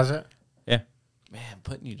son has it. Yeah. Man,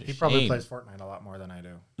 putting you to He shame. probably plays Fortnite a lot more than I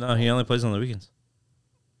do. No, he only plays on the weekends.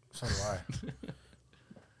 So do I.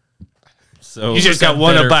 So You just got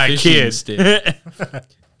one up by a kid.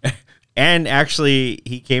 and actually,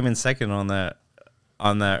 he came in second on that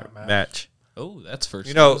match. Oh, that's first.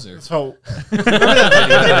 You know, loser. So Remember that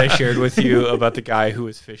video that I shared with you about the guy who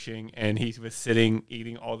was fishing and he was sitting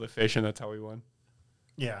eating all the fish and that's how he won?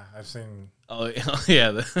 yeah, I've seen. Oh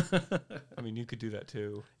yeah, I mean, you could do that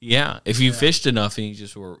too. yeah. If you fished enough and you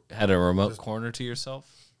just had a remote corner to yourself.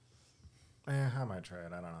 I might try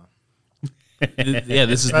it. I don't know. Yeah,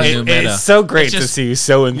 this is the new meta. It's so great It's to just see you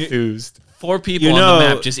so enthused. 4 people You on know-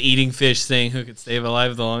 the map just eating fish, saying who could stay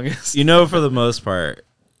alive the longest. You know, for the most part,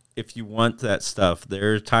 if you want that stuff,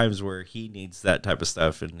 there are times where he needs that type of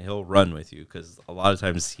stuff, and he'll run with you because a lot of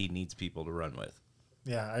times he needs people to run with.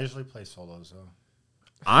 Yeah, I usually play solos though.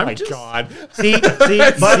 I'm My just God. see, But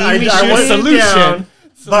I would Solution.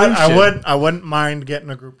 But I wouldn't mind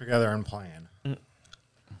getting a group together and playing.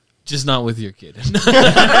 Just not with your kid.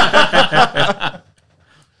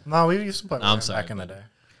 No, we used to play I'm back sorry, in the day.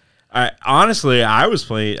 Honestly,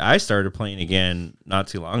 I started playing again not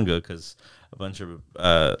too long ago because a bunch of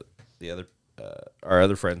our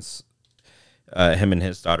other friends, him and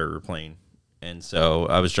his daughter were playing, and so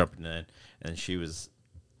I was jumping in, and she was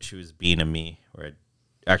being a me, or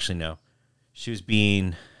actually no, she was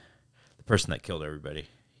being the person that killed everybody,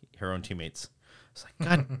 her own teammates. It's like,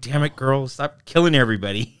 God damn it, girl, stop killing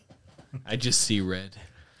everybody. I just see red.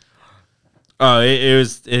 Oh,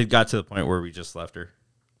 it got to the point where we just left her.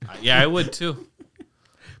 Yeah, I would too.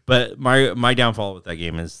 But my downfall with that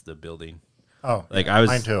game is the building. Oh, Like, yeah, I was-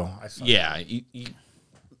 mine too. I suck. Yeah,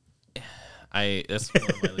 that's one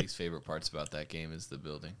of my least favorite parts about that game is the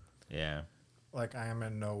building. Yeah. Like I am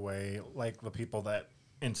in no way like the people that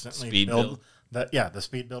instantly Speed build build? that. Yeah, the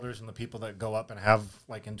speed builders and the people that go up and have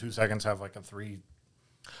like in 2 seconds have like a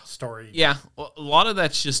 3-story. Yeah, well, a lot of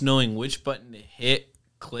that's just knowing which button to hit,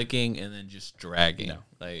 clicking, and then just dragging. No.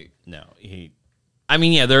 Like, No, I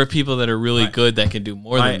mean, yeah, there are people that are really good that can do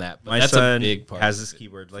more than that, but my that's son a big part. has of this it,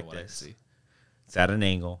 keyboard for like what I this. see. It's at an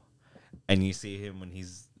angle, and you see him when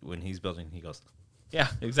he's building. He goes, Yeah,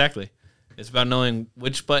 exactly. It's about knowing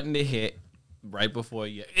which button to hit right before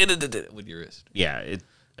you with your wrist. "Yeah, it."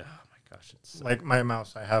 Oh my gosh, it's Like my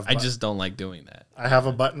mouse, I have. I just don't like doing that. I have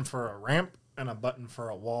a button for a ramp and a button for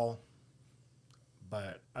a wall.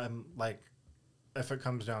 But I'm like, if it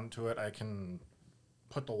comes down to it, I can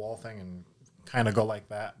put the wall thing and kind of go like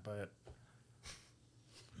that. But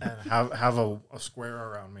and have a square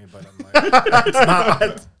around me, but I'm like, it's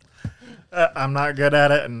not. I'm not good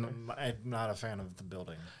at it, and I'm not a fan of the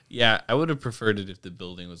building. Yeah, I would have preferred it if the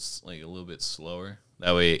building was like a little bit slower.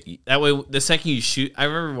 That way, the second you shoot, I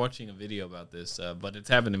remember watching a video about this, but it's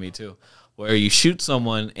happened to me too, where you shoot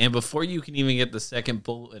someone, and before you can even get the second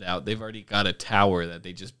bullet out, they've already got a tower that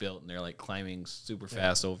they just built, and they're like climbing super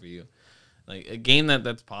fast over you. Like a game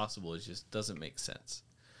that's possible, it just doesn't make sense.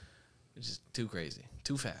 It's just too crazy,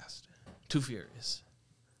 too fast, too furious.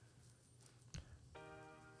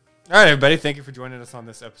 All right, everybody. Thank you for joining us on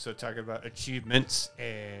this episode talking about achievements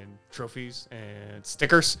and trophies and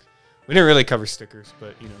stickers. We didn't really cover stickers,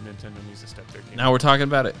 but, Nintendo needs to step their game. Now we're talking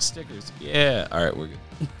about it. Stickers. Yeah. All right, we're good.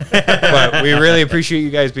 But we really appreciate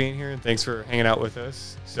you guys being here, and thanks for hanging out with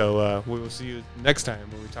us. So we will see you next time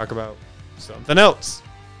when we talk about something else.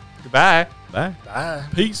 Goodbye. Bye. Bye.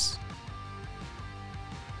 Peace.